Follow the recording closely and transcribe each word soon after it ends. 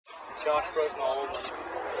Josh broke my old one.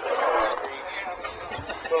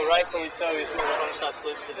 Well, rightfully so. He's almost not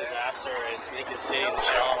close to disaster, and he can see in the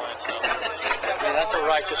shallow end. So that's a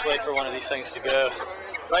righteous way for one of these things to go.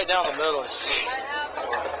 Right down the middle is.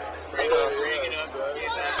 So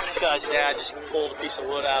this guy's dad just pulled a piece of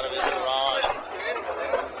wood out of his garage.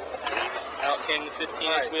 Out came the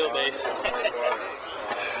 15-inch wheelbase.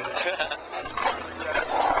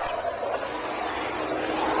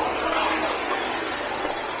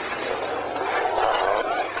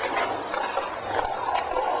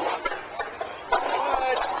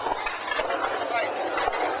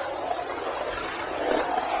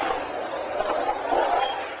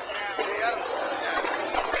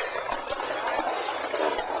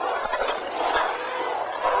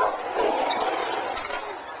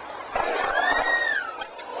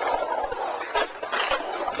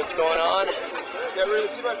 What's going on? Got rid of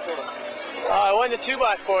the 2x4. It wasn't a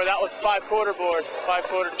 2x4, that was a 5/4 board,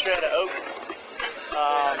 5/4 tread of oak.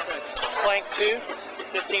 Plank 2,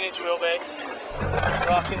 15-inch wheelbase.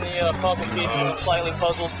 Rocking the puzzle piece, I'm slightly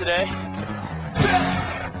puzzled today.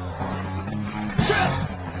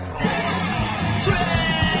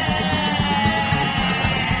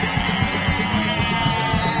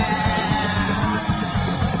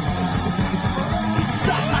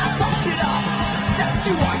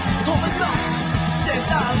 You are tall enough, then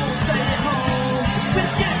I won't stay at home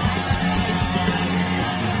with you.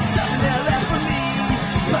 Nothing there left for me,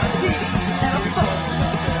 my TV and a phone.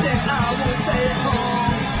 Then I won't stay at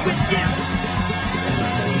home with you.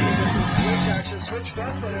 Switch action, switch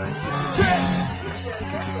front center. Trip, Switch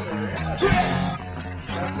front center, yeah. trip,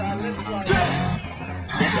 That's how it looks like. trip.